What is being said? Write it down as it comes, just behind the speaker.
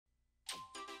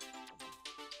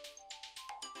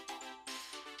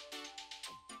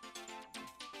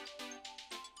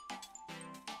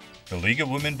The League of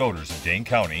Women Voters of Dane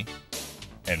County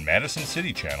and Madison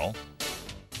City Channel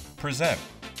present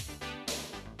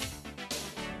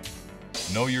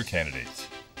Know Your Candidates.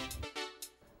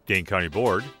 Dane County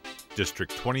Board,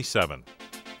 District 27.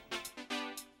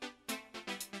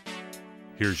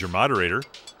 Here's your moderator,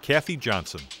 Kathy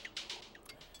Johnson.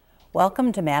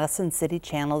 Welcome to Madison City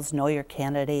Channel's Know Your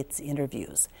Candidates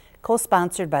interviews,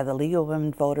 co-sponsored by the League of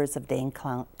Women Voters of Dane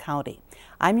County.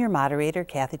 I'm your moderator,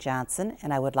 Kathy Johnson,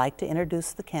 and I would like to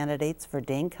introduce the candidates for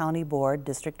Dane County Board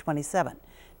District 27,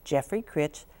 Jeffrey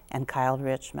Critch and Kyle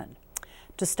Richmond.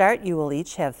 To start, you will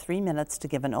each have 3 minutes to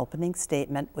give an opening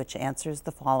statement which answers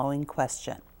the following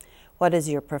question. What is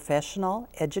your professional,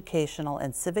 educational,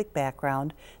 and civic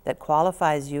background that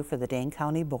qualifies you for the Dane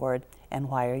County Board, and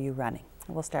why are you running?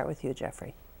 We'll start with you,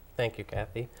 Jeffrey. Thank you,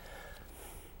 Kathy.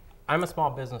 I'm a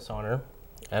small business owner,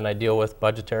 and I deal with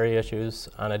budgetary issues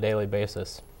on a daily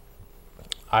basis.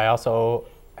 I also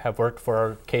have worked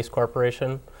for Case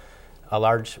Corporation, a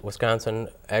large Wisconsin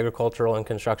agricultural and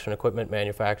construction equipment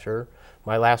manufacturer.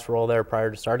 My last role there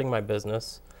prior to starting my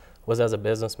business was as a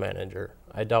business manager.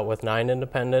 I dealt with 9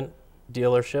 independent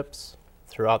dealerships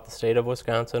throughout the state of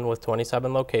Wisconsin with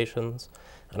 27 locations,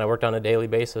 and I worked on a daily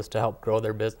basis to help grow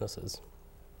their businesses.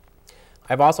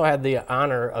 I've also had the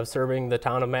honor of serving the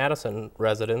town of Madison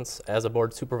residents as a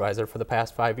board supervisor for the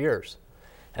past 5 years.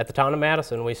 At the town of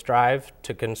Madison, we strive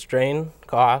to constrain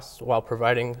costs while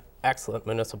providing excellent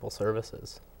municipal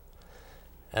services.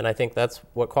 And I think that's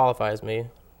what qualifies me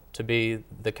to be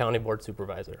the county board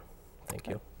supervisor. Thank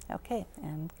you. Okay,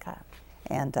 and Kyle.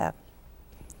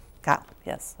 Kyle,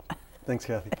 yes. Thanks,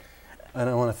 Kathy. And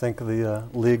I want to thank the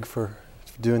League for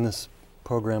doing this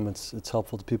program. It's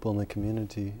helpful to people in the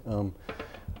community.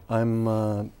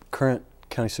 I'm current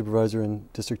county supervisor in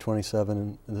District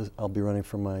 27, and I'll be running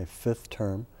for my 5th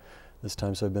term this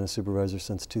time, so I've been a supervisor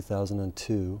since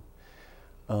 2002.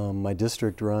 My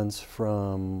district runs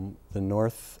from the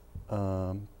north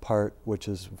part, which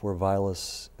is where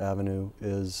Vilas Avenue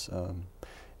is,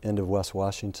 end of West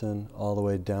Washington, all the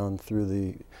way down through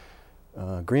the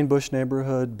Greenbush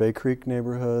neighborhood, Bay Creek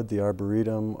neighborhood, the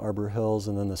Arboretum, Arbor Hills,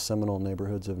 and then the Seminole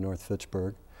neighborhoods of North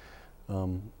Fitchburg.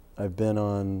 I've been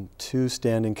on 2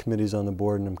 standing committees on the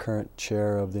board, and I'm current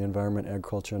chair of the Environment,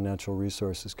 Agriculture, and Natural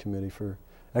Resources Committee for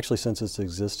actually since its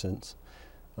existence.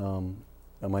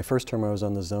 My first term I was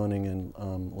on the Zoning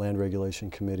and Land Regulation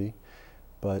Committee,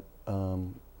 but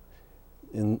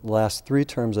in the last 3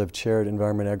 terms I've chaired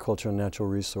Environment, Agriculture, and Natural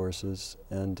Resources,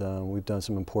 and we've done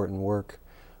some important work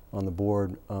on the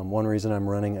board. One reason I'm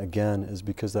running again is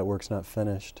because that work's not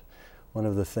finished. One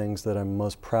of the things that I'm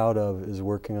most proud of is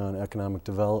working on economic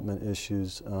development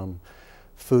issues,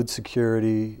 food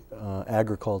security,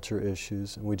 agriculture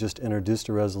issues. And we just introduced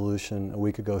a resolution a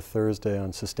week ago Thursday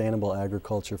on sustainable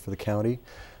agriculture for the county.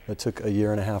 That took a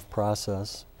 1.5-year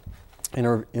process,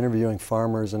 interviewing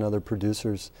farmers and other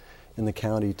producers in the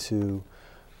county to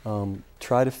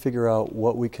try to figure out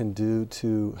what we can do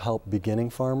to help beginning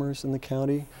farmers in the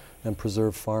county and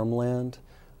preserve farmland,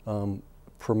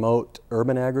 promote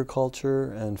urban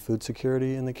agriculture and food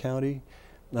security in the county,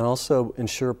 and also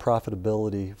ensure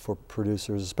profitability for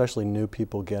producers, especially new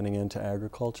people getting into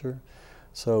agriculture.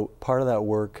 So part of that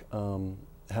work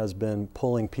has been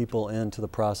pulling people into the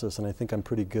process, and I think I'm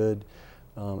pretty good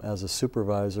as a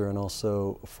supervisor and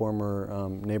also former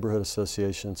neighborhood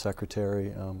association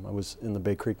secretary. I was in the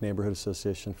Bay Creek Neighborhood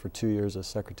Association for 2 years as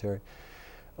secretary,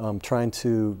 trying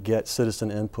to get citizen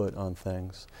input on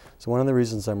things. So one of the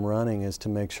reasons I'm running is to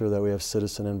make sure that we have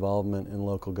citizen involvement in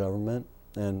local government.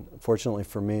 And fortunately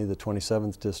for me, the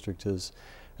 27th district is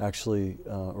actually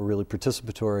a really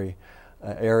participatory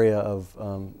area of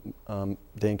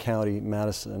Dane County,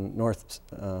 Madison, North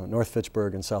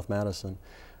Fitchburg, and South Madison.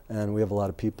 And we have a lot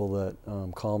of people that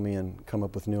call me and come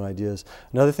up with new ideas.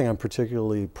 Another thing I'm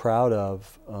particularly proud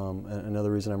of, and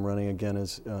another reason I'm running again,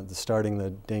 is starting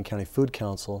the Dane County Food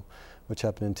Council, which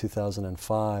happened in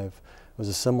 2005. It was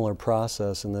a similar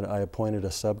process in that I appointed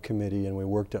a subcommittee and we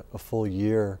worked a full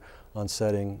year on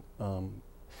setting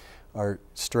our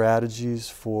strategies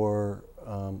for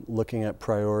looking at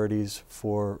priorities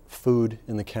for food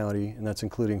in the county, and that's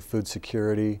including food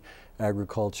security,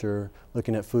 agriculture,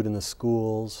 looking at food in the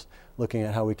schools, looking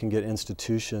at how we can get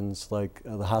institutions like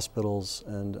the hospitals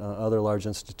and other large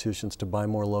institutions to buy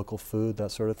more local food, that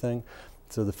sort of thing.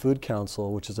 So the Food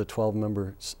Council, which is a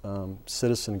 12-member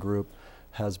citizen group,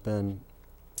 has been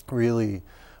really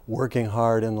working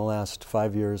hard in the last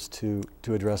 5 years to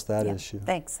address that issue.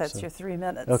 Thanks, that's your 3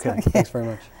 minutes. Okay, thanks very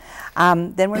much.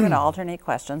 Then we're going to alternate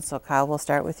questions, so Kyle, we'll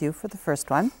start with you for the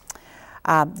first one.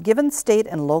 Given state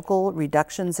and local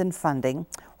reductions in funding,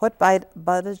 what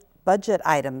budget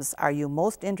items are you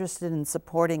most interested in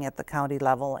supporting at the county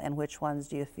level, and which ones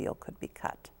do you feel could be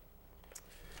cut?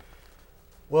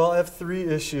 Well, I have three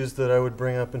issues that I would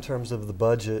bring up in terms of the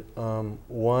budget.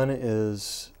 One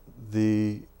is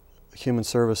the human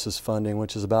services funding,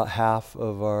 which is about half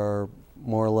of our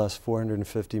more or less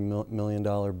 $450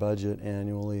 million budget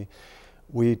annually.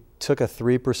 We took a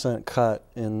 3% cut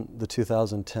in the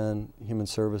 2010 human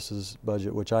services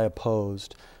budget, which I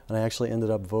opposed, and I actually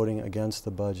ended up voting against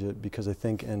the budget because I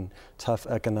think in tough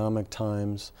economic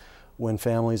times, when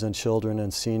families and children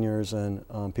and seniors and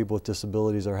people with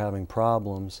disabilities are having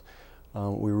problems,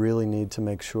 we really need to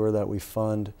make sure that we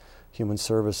fund human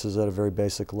services at a very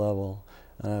basic level.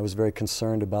 And I was very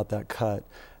concerned about that cut.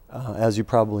 As you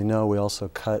probably know, we also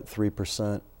cut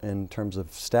 3% in terms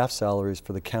of staff salaries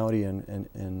for the county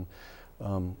and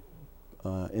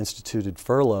instituted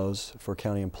furloughs for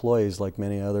county employees like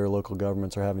many other local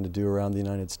governments are having to do around the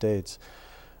United States.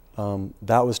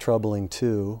 That was troubling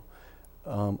too.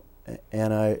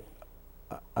 And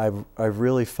I've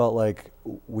really felt like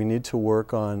we need to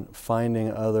work on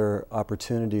finding other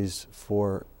opportunities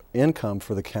for income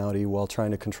for the county while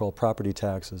trying to control property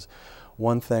taxes.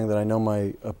 One thing that I know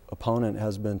my opponent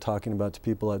has been talking about to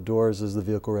people outdoors is the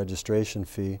vehicle registration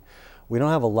fee. We don't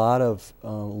have a lot of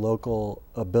local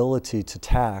ability to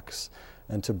tax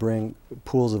and to bring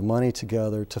pools of money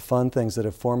together to fund things that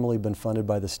have formerly been funded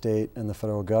by the state and the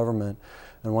federal government.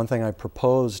 And one thing I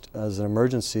proposed as an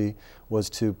emergency was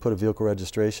to put a vehicle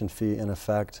registration fee in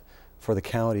effect for the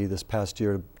county this past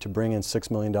year to bring in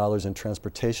 $6 million in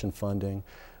transportation funding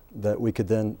that we could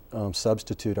then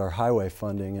substitute our highway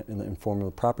funding in the form of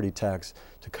the property tax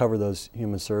to cover those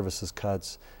human services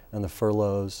cuts and the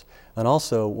furloughs. And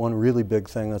also, one really big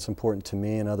thing that's important to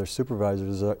me and other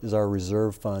supervisors is our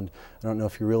reserve fund. I don't know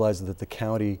if you realize that the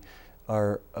county,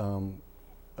 our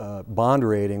bond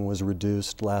rating was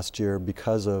reduced last year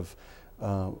because of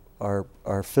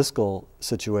our fiscal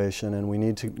situation, and we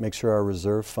need to make sure our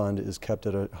reserve fund is kept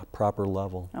at a proper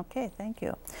level. Okay, thank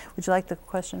you. Would you like the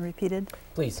question repeated?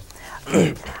 Please.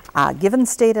 Given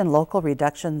state and local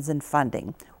reductions in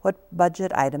funding, what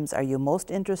budget items are you most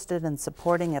interested in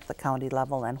supporting at the county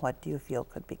level, and what do you feel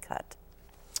could be cut?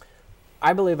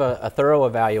 I believe a thorough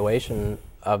evaluation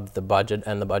of the budget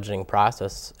and the budgeting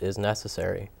process is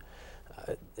necessary.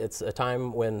 It's a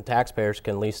time when taxpayers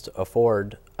can least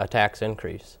afford a tax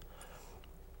increase.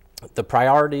 The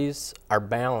priorities are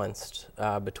balanced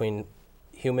between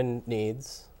human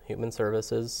needs, human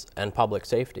services, and public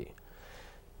safety.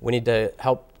 We need to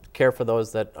help care for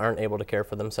those that aren't able to care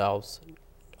for themselves,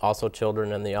 also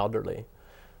children and the elderly.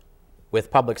 With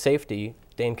public safety,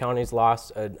 Dane County's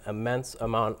lost an immense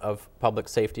amount of public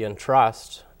safety and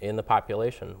trust in the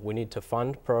population. We need to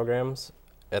fund programs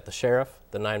at the sheriff,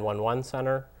 the 911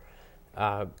 center,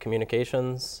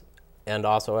 communications, and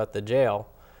also at the jail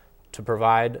to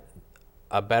provide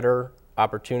a better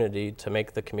opportunity to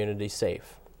make the community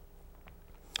safe.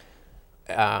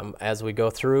 As we go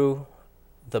through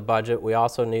the budget, we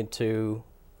also need to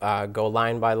go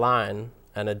line by line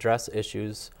and address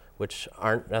issues which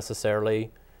aren't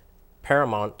necessarily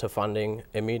paramount to funding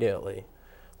immediately.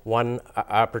 One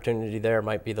opportunity there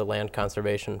might be the Land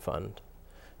Conservation Fund.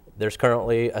 There's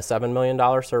currently a $7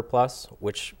 million surplus,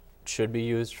 which should be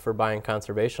used for buying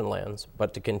conservation lands,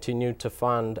 but to continue to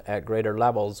fund at greater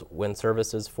levels when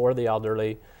services for the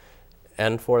elderly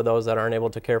and for those that aren't able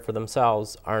to care for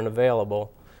themselves aren't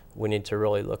available, we need to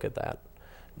really look at that.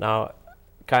 Now,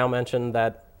 Kyle mentioned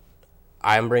that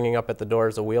I'm bringing up at the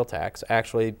doors a wheel tax.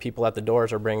 Actually, people at the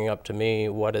doors are bringing up to me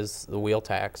what is the wheel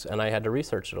tax, and I had to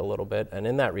research it a little bit, and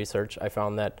in that research I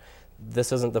found that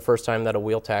this isn't the first time that a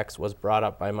wheel tax was brought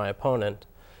up by my opponent,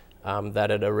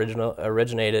 that it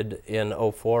originated in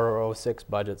 04 or 06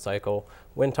 budget cycle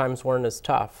when times weren't as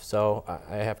tough, so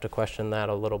I have to question that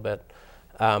a little bit.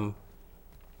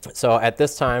 So at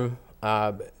this time,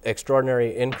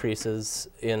 extraordinary increases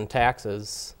in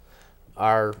taxes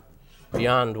are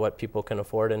beyond what people can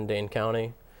afford in Dane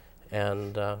County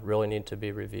and really need to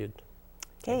be reviewed.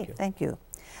 Okay, thank you.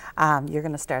 You're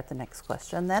going to start the next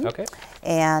question then. Okay.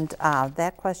 And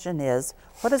that question is,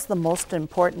 what is the most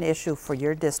important issue for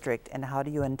your district and how do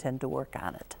you intend to work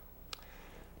on it?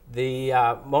 The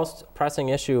most pressing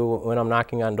issue when I'm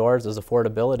knocking on doors is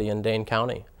affordability in Dane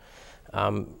County.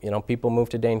 People move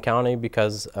to Dane County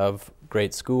because of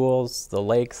great schools, the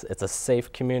lakes. It's a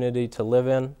safe community to live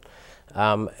in.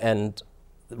 And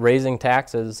raising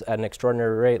taxes at an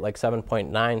extraordinary rate, like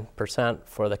 7.9%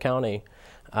 for the county,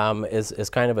 is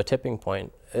kind of a tipping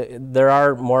point. There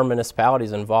are more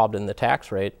municipalities involved in the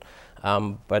tax rate,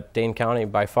 but Dane County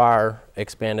by far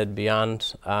expanded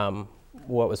beyond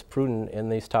what was prudent in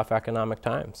these tough economic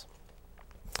times.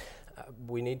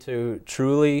 We need to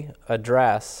truly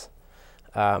address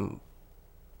the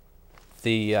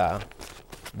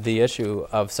issue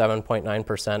of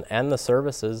 7.9% and the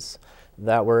services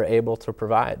that we're able to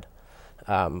provide.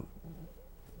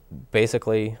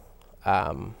 Basically,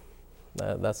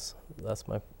 that's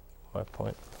my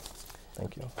point.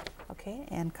 Thank you. Okay,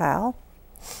 and Kyle,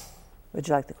 would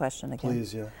you like the question again?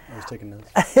 Please, yeah, I was taking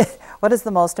notes. What is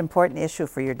the most important issue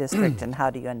for your district and how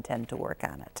do you intend to work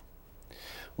on it?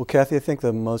 Well, Kathy, I think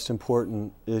the most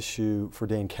important issue for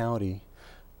Dane County,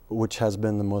 which has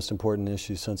been the most important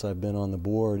issue since I've been on the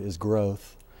board, is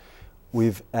growth.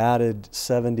 We've added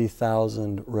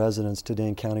 70,000 residents to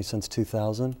Dane County since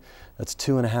 2000. That's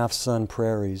 2.5 Sun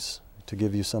Prairies, to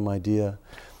give you some idea.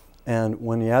 And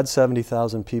when you add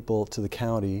 70,000 people to the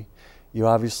county, you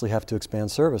obviously have to expand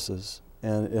services.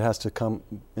 And it has to come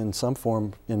in some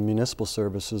form in municipal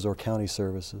services or county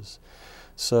services.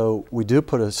 So we do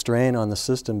put a strain on the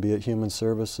system, be it human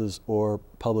services or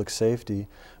public safety,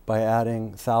 by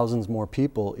adding thousands more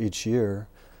people each year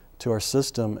to our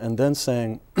system and then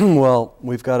saying, well,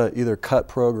 we've got to either cut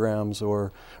programs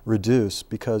or reduce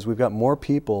because we've got more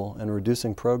people and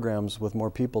reducing programs with more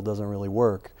people doesn't really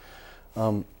work.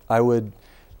 I would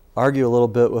argue a little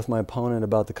bit with my opponent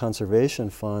about the Conservation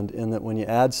Fund in that when you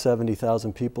add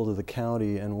 70,000 people to the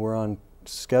county and we're on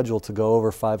schedule to go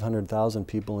over 500,000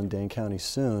 people in Dane County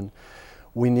soon,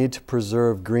 we need to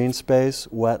preserve green space,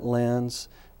 wetlands,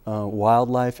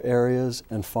 wildlife areas,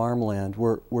 and farmland.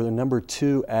 We're the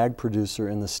 #2 ag producer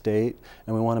in the state,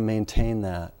 and we want to maintain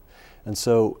that. And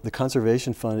so the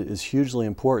Conservation Fund is hugely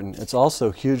important. It's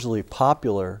also hugely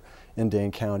popular in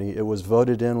Dane County. It was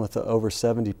voted in with over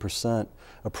 70%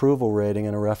 approval rating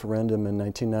in a referendum in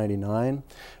 1999.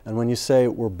 And when you say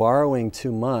we're borrowing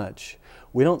too much,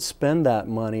 we don't spend that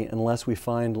money unless we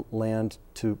find land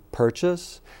to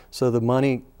purchase. So the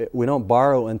money, we don't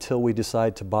borrow until we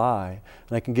decide to buy.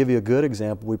 And I can give you a good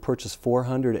example. We purchased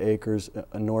 400 acres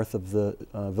north of the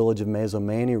village of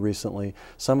Mazomanie recently,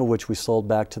 some of which we sold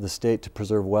back to the state to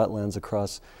preserve wetlands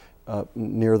across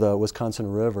near the Wisconsin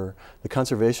River. The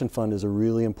Conservation Fund is a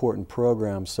really important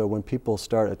program, so when people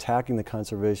start attacking the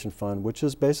Conservation Fund, which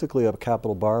is basically a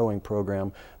capital borrowing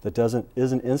program that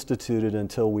isn't instituted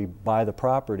until we buy the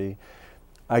property,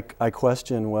 I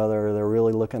question whether they're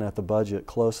really looking at the budget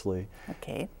closely.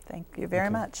 Okay, thank you very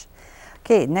much.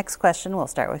 Okay, next question, we'll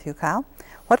start with you, Kyle.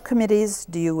 What committees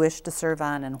do you wish to serve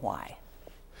on and why?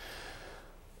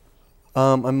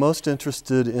 I'm most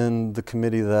interested in the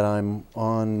committee that I'm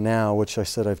on now, which I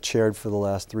said I've chaired for the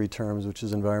last 3 terms, which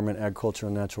is Environment, Agriculture,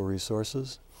 and Natural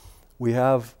Resources. We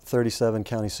have 37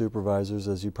 county supervisors,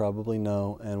 as you probably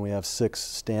know, and we have 6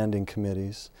 standing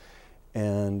committees.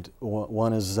 And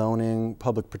one is zoning,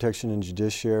 public protection and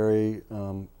judiciary,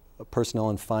 personnel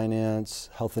and finance,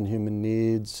 health and human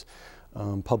needs,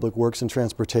 public works and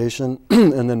transportation,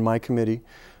 and then my committee,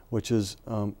 which is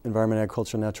Environment,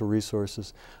 Agriculture, and Natural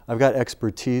Resources. I've got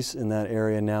expertise in that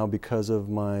area now because of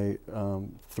my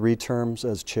 3 terms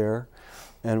as chair,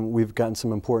 and we've gotten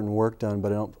some important work done,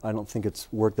 but I don't think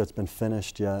it's work that's been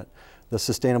finished yet. The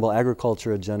Sustainable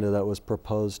Agriculture Agenda that was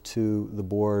proposed to the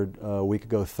board a week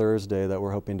ago Thursday that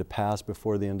we're hoping to pass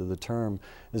before the end of the term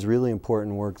is really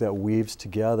important work that weaves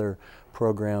together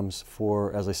programs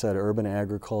for, as I said, urban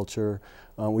agriculture.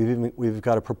 We've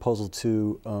got a proposal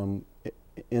to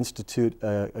institute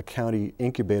a county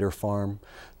incubator farm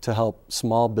to help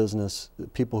small business,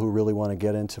 people who really want to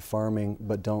get into farming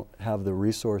but don't have the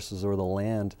resources or the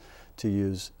land to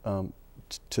use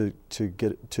to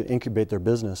incubate their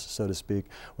business, so to speak.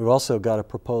 We've also got a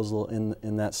proposal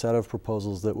in that set of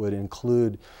proposals that would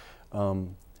include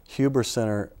Huber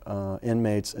Center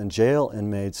inmates and jail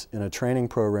inmates in a training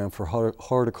program for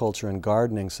horticulture and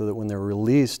gardening so that when they're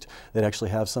released, they'd actually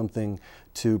have something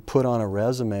to put on a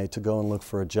resume to go and look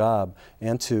for a job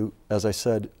and to, as I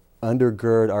said,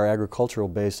 undergird our agricultural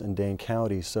base in Dane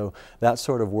County. So that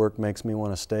sort of work makes me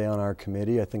want to stay on our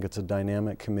committee. I think it's a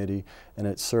dynamic committee and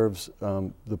it serves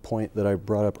the point that I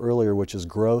brought up earlier, which is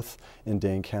growth in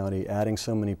Dane County. Adding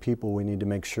so many people, we need to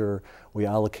make sure we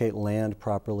allocate land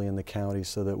properly in the county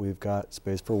so that we've got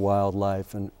space for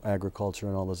wildlife and agriculture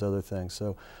and all those other things.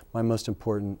 So my most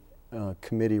important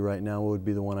committee right now would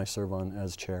be the one I serve on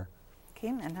as chair. Okay,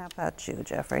 and how about you,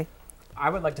 Jeffrey? I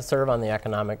would like to serve on the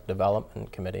Economic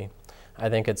Development Committee. I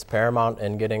think it's paramount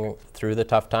in getting through the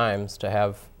tough times to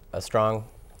have a strong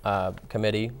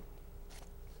committee.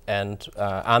 And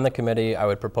on the committee, I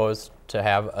would propose to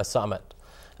have a summit,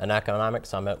 an economic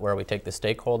summit, where we take the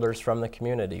stakeholders from the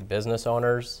community, business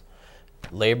owners,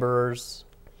 laborers,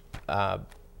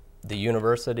 the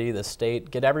university, the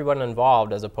state, get everyone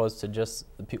involved as opposed to just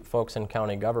the folks in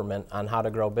county government on how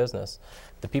to grow business.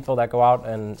 The people that go out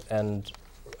and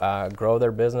grow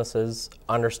their businesses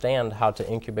understand how to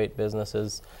incubate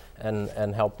businesses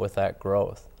and help with that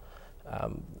growth.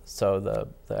 So the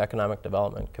Economic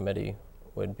Development Committee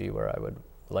would be where I would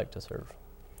like to serve.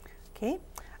 Okay,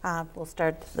 we'll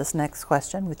start this next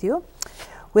question with you.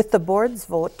 With the board's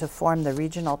vote to form the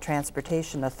Regional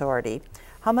Transportation Authority,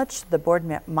 how much should the board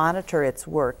monitor its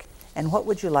work, and what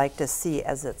would you like to see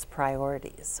as its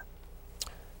priorities?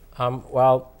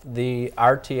 Well, the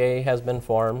RTA has been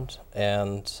formed,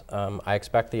 and I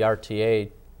expect the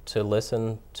RTA to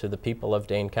listen to the people of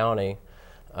Dane County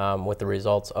with the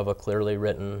results of a clearly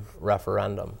written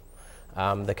referendum.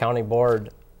 The county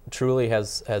board truly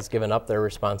has given up their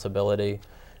responsibility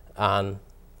on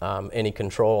any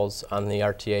controls on the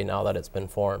RTA now that it's been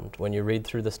formed. When you read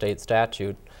through the state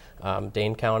statute,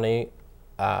 Dane County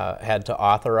had to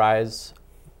authorize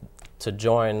to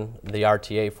join the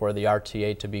RTA for the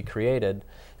RTA to be created,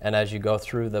 and as you go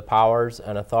through the powers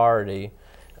and authority,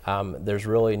 there's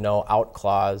really no out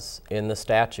clause in the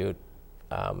statute.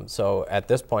 So at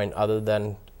this point, other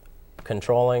than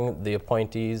controlling the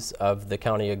appointees of the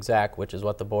county exec, which is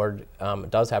what the board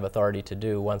does have authority to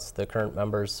do once the current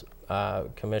member's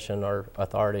commission or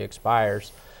authority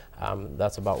expires,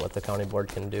 that's about what the county board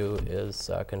can do, is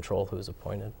control who's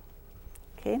appointed.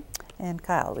 Okay, and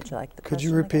Kyle, would you like the question? Could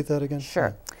you repeat that again?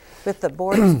 Sure. With the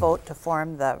board's vote to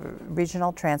form the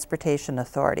Regional Transportation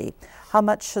Authority, how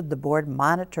much should the board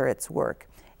monitor its work,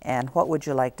 and what would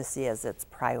you like to see as its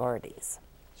priorities?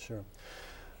 Sure.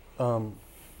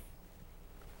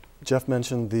 Jeff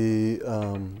mentioned the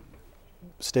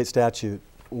state statute.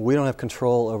 We don't have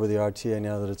control over the RTA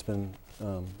now that it's been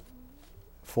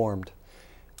formed.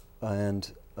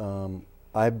 And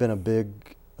I've been a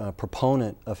big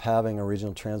proponent of having a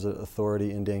regional transit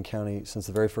authority in Dane County since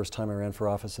the very first time I ran for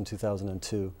office in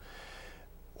 2002.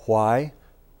 Why?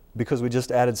 Because we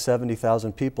just added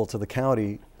 70,000 people to the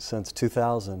county since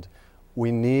 2000.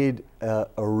 We need a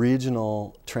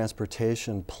regional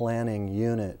transportation planning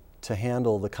unit to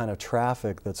handle the kind of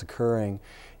traffic that's occurring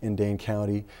in Dane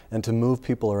County and to move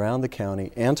people around the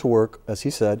county and to work, as he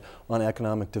said, on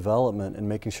economic development and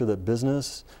making sure that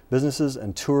businesses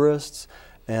and tourists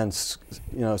and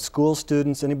school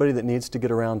students, anybody that needs to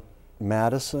get around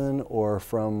Madison or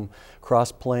from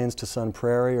Cross Plains to Sun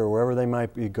Prairie or wherever they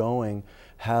might be going,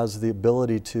 has the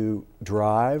ability to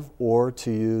drive or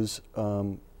to use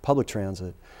public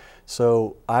transit.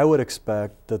 So I would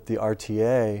expect that the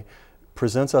RTA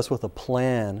presents us with a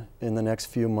plan in the next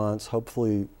few months,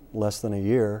 hopefully less than a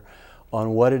year, on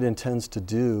what it intends to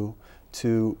do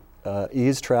to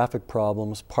ease traffic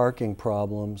problems, parking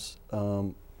problems,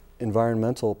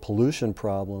 environmental pollution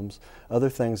problems, other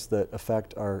things that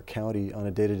affect our county on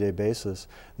a day-to-day basis.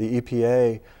 The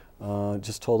EPA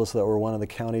just told us that we're one of the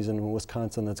counties in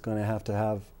Wisconsin that's going to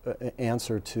have an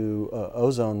answer to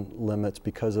ozone limits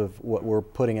because of what we're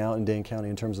putting out in Dane County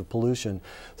in terms of pollution.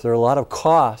 So there are a lot of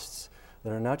costs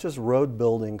that are not just road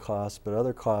building costs, but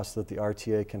other costs that the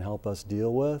RTA can help us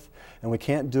deal with. And we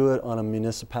can't do it on a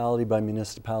municipality by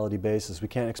municipality basis. We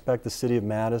can't expect the city of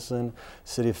Madison,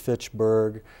 city of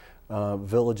Fitchburg,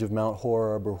 village of Mount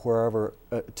Horeb or wherever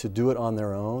to do it on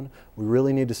their own. We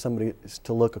really need somebody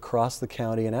to look across the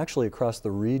county and actually across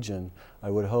the region, I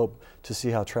would hope, to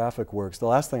see how traffic works. The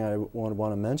last thing I want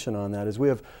to mention on that is we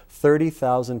have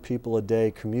 30,000 people a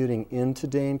day commuting into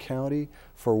Dane County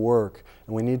for work,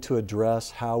 and we need to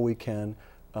address how we can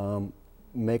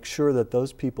make sure that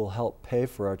those people help pay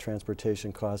for our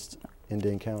transportation costs in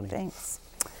Dane County. Thanks.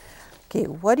 Okay,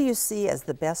 what do you see as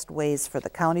the best ways for the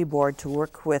county board to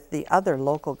work with the other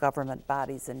local government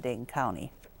bodies in Dane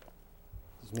County?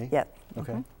 Is me? Yeah.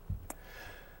 Okay.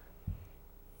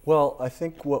 Well, I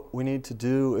think what we need to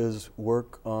do is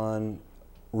work on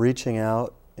reaching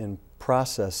out in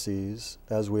processes,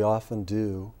 as we often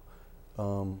do,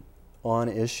 on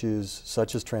issues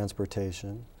such as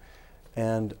transportation,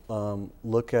 and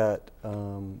look at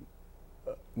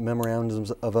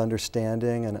memorandums of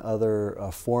understanding and other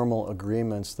formal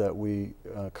agreements that we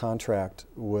contract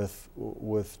with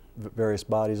various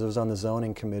bodies. I was on the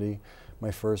zoning committee my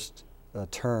first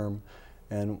term,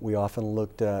 and we often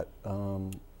looked at,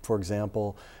 for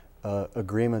example,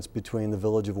 agreements between the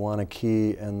village of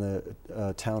Wanakee and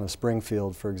the town of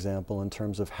Springfield, for example, in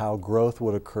terms of how growth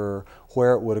would occur,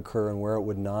 where it would occur, and where it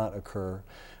would not occur.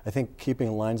 I think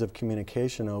keeping lines of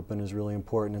communication open is really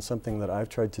important, and something that I've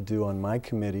tried to do on my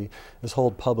committee is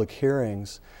hold public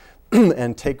hearings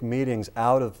and take meetings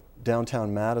out of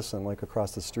downtown Madison, like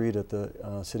across the street at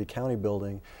the City County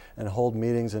building, and hold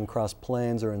meetings in Cross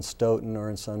Plains or in Stoughton or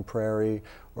in Sun Prairie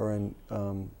or in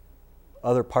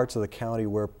other parts of the county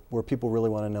where people really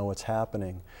want to know what's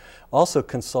happening. Also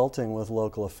consulting with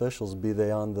local officials, be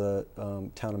they on the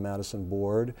Town of Madison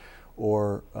board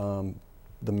or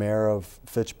the mayor of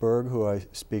Fitchburg, who I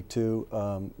speak to,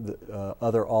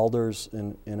 other alders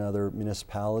in other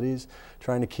municipalities,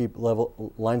 trying to keep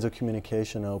lines of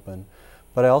communication open.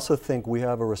 But I also think we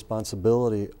have a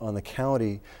responsibility on the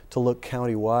county to look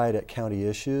county-wide at county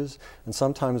issues, and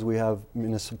sometimes we have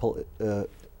municipal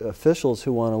officials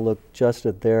who want to look just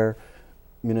at their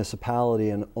municipality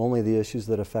and only the issues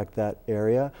that affect that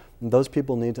area. And those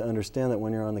people need to understand that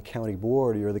when you're on the county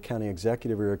board, or you're the county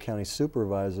executive, or you're a county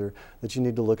supervisor, that you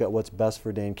need to look at what's best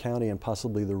for Dane County and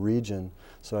possibly the region.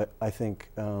 So I think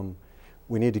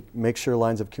we need to make sure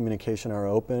lines of communication are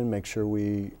open, make sure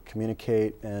we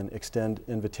communicate and extend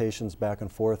invitations back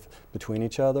and forth between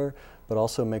each other, but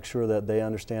also make sure that they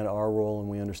understand our role and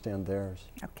we understand theirs.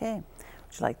 Okay.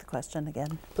 Would you like the question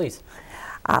again? Please.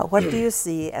 What do you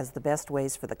see as the best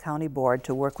ways for the county board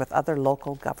to work with other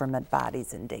local government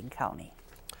bodies in Dane County?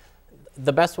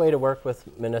 The best way to work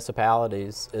with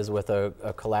municipalities is with a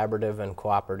collaborative and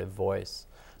cooperative voice.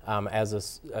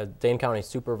 As a Dane County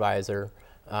supervisor,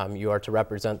 you are to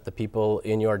represent the people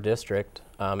in your district.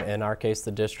 In our case,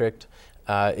 the district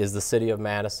is the city of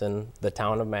Madison, the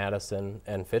town of Madison,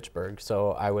 and Fitchburg.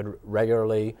 So I would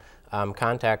regularly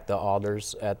contact the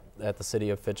alders at the city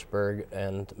of Fitchburg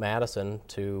and Madison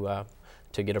to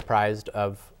get apprised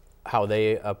of how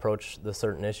they approach the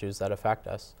certain issues that affect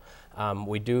us.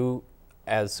 We do,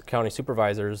 as county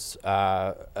supervisors,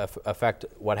 affect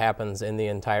what happens in the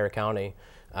entire county,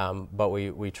 but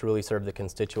we truly serve the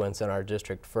constituents in our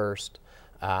district first.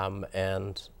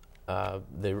 And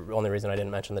the only reason I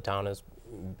didn't mention the town is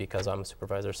because I'm a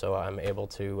supervisor, so I'm able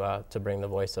to bring the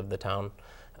voice of the town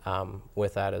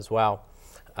with that as well.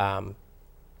 On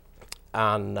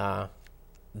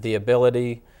the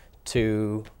ability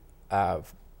to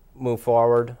move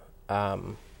forward,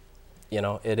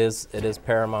 it is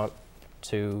paramount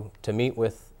to meet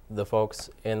with the folks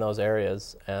in those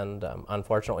areas. And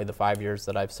unfortunately, the 5 years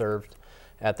that I've served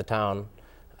at the town,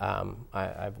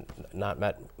 I've not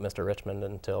met Mr. Richmond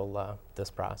until this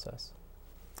process.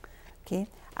 Okay.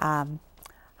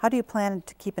 How do you plan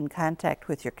to keep in contact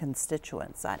with your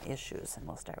constituents on issues? And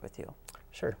we'll start with you.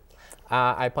 Sure.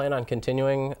 I plan on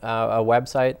continuing a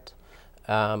website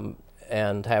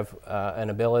and have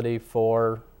an ability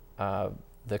for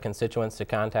the constituents to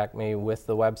contact me with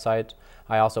the website.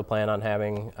 I also plan on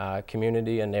having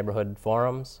community and neighborhood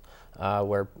forums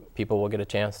where people will get a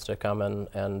chance to come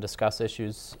and discuss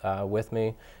issues with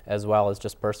me, as well as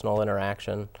just personal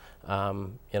interaction,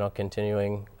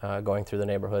 continuing going through the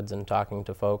neighborhoods and talking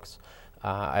to folks.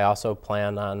 I also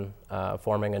plan on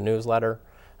forming a newsletter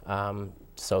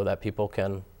so that people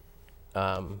can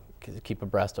keep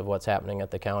abreast of what's happening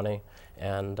at the county.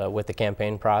 And with the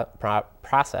campaign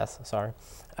process,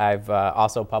 I've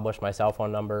also published my cell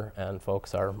phone number, and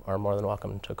folks are more than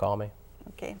welcome to call me.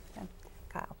 Okay. And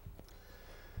Kyle.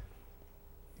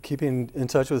 Keeping in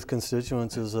touch with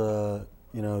constituents is a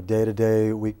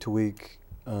day-to-day, week-to-week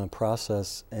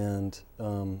process, and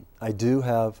I do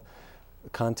have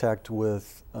contact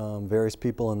with various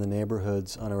people in the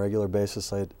neighborhoods on a regular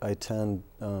basis. I attend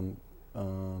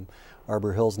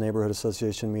Arbor Hills Neighborhood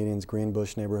Association meetings,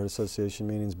 Greenbush Neighborhood Association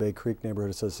meetings, Bay Creek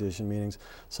Neighborhood Association meetings,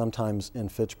 sometimes in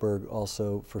Fitchburg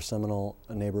also for Seminole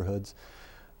neighborhoods.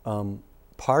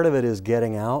 Part of it is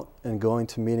getting out and going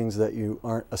to meetings that you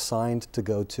aren't assigned to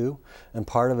go to, and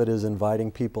part of it is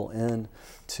inviting people in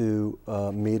to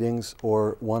meetings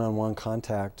or one-on-one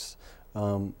contacts.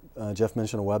 Jeff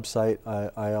mentioned a website.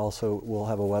 I also will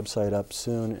have a website up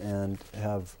soon and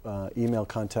have email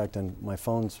contact, and my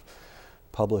phone's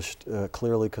published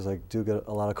clearly because I do get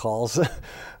a lot of calls.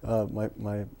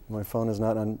 My phone is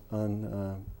not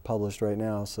unpublished right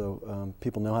now, so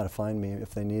people know how to find me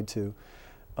if they need to.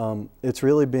 It's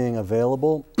really being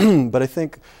available, but I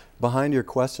think behind your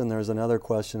question there's another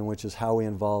question, which is how we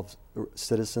involve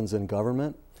citizens in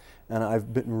government. And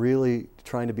I've been really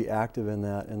trying to be active in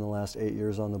that in the last 8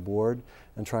 years on the board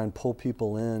and try and pull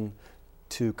people in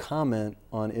to comment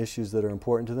on issues that are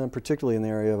important to them, particularly in the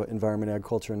area of environment,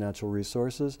 agriculture, and natural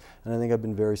resources. And I think I've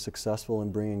been very successful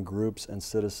in bringing groups and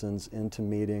citizens into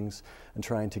meetings and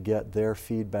trying to get their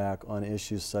feedback on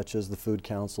issues such as the Food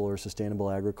Council or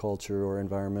sustainable agriculture or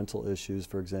environmental issues,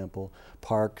 for example,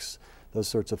 parks, those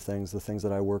sorts of things, the things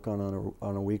that I work on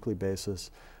a weekly basis.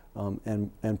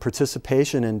 And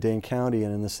participation in Dane County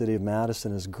and in the city of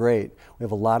Madison is great. We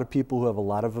have a lot of people who have a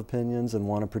lot of opinions and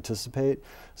want to participate,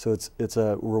 so it's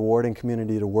a rewarding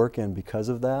community to work in because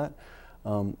of that.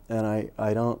 And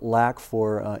I don't lack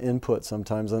for input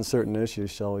sometimes on certain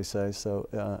issues, shall we say, so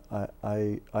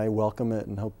I welcome it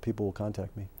and hope people will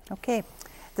contact me. Okay.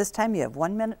 This time you have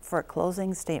 1 minute for a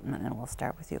closing statement, and we'll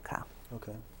start with you, Kyle.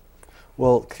 Okay.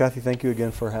 Well, Kathy, thank you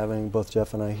again for having both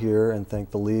Jeff and I here, and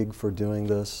thank the League for doing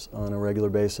this on a regular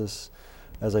basis.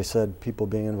 As I said, people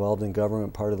being involved in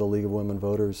government, part of the League of Women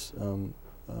Voters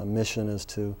mission is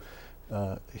to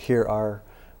hear our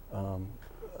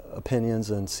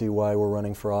opinions and see why we're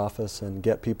running for office and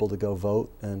get people to go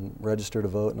vote and register to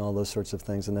vote and all those sorts of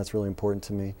things, and that's really important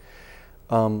to me.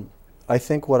 I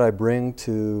think what I bring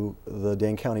to the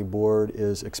Dane County Board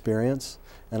is experience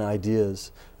and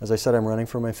ideas. As I said, I'm running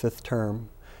for my 5th term,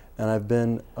 and I've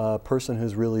been a person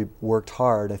who's really worked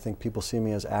hard. I think people see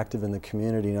me as active in the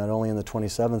community, not only in the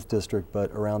 27th district,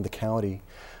 but around the county.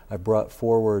 I've brought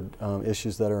forward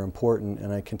issues that are important,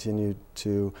 and I continue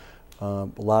to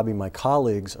lobby my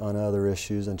colleagues on other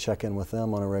issues and check in with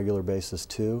them on a regular basis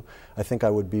too. I think I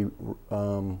would be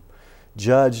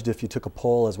judged if you took a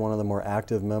poll as one of the more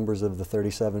active members of the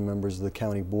 37 members of the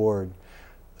county board.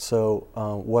 So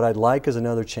what I'd like is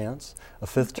another chance, a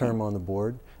 5th term on the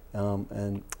board,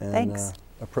 and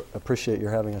appreciate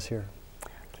your having us here.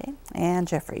 Okay, and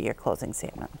Jeffrey, your closing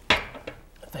statement.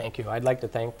 Thank you. I'd like to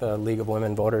thank the League of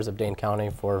Women Voters of Dane County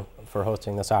for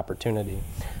hosting this opportunity.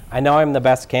 I know I'm the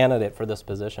best candidate for this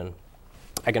position.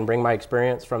 I can bring my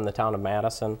experience from the town of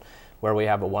Madison, where we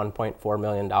have a $1.4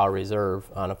 million reserve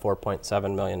on a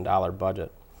 $4.7 million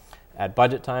budget. At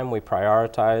budget time, we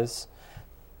prioritize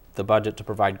the budget to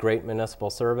provide great municipal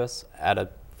service at a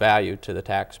value to the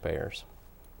taxpayers.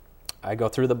 I go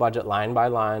through the budget line by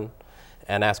line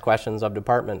and ask questions of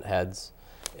department heads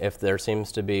if there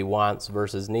seems to be wants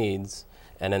versus needs,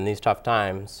 and in these tough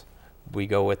times, we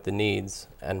go with the needs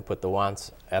and put the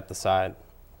wants at the side.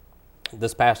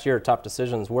 This past year, tough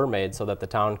decisions were made so that the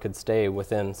town could stay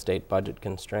within state budget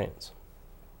constraints.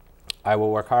 I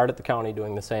will work hard at the county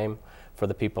doing the same for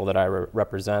the people that I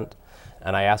represent,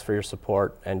 and I ask for your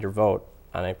support and your vote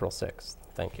on April 6th.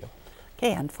 Thank you.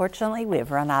 Okay, unfortunately, we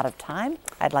have run out of time.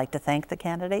 I'd like to thank the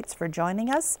candidates for joining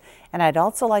us, and I'd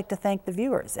also like to thank the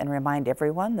viewers and remind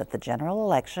everyone that the general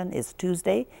election is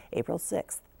Tuesday, April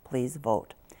 6th. Please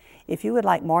vote. If you would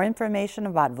like more information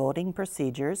about voting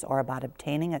procedures or about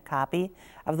obtaining a copy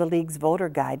of the League's voter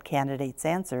guide, Candidates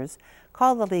Answers,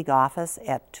 call the League office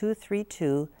at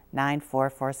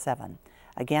 232-9447.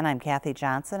 Again, I'm Kathy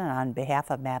Johnson, and on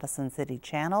behalf of Madison City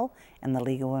Channel and the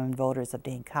League of Women Voters of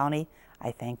Dane County,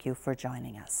 I thank you for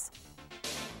joining us.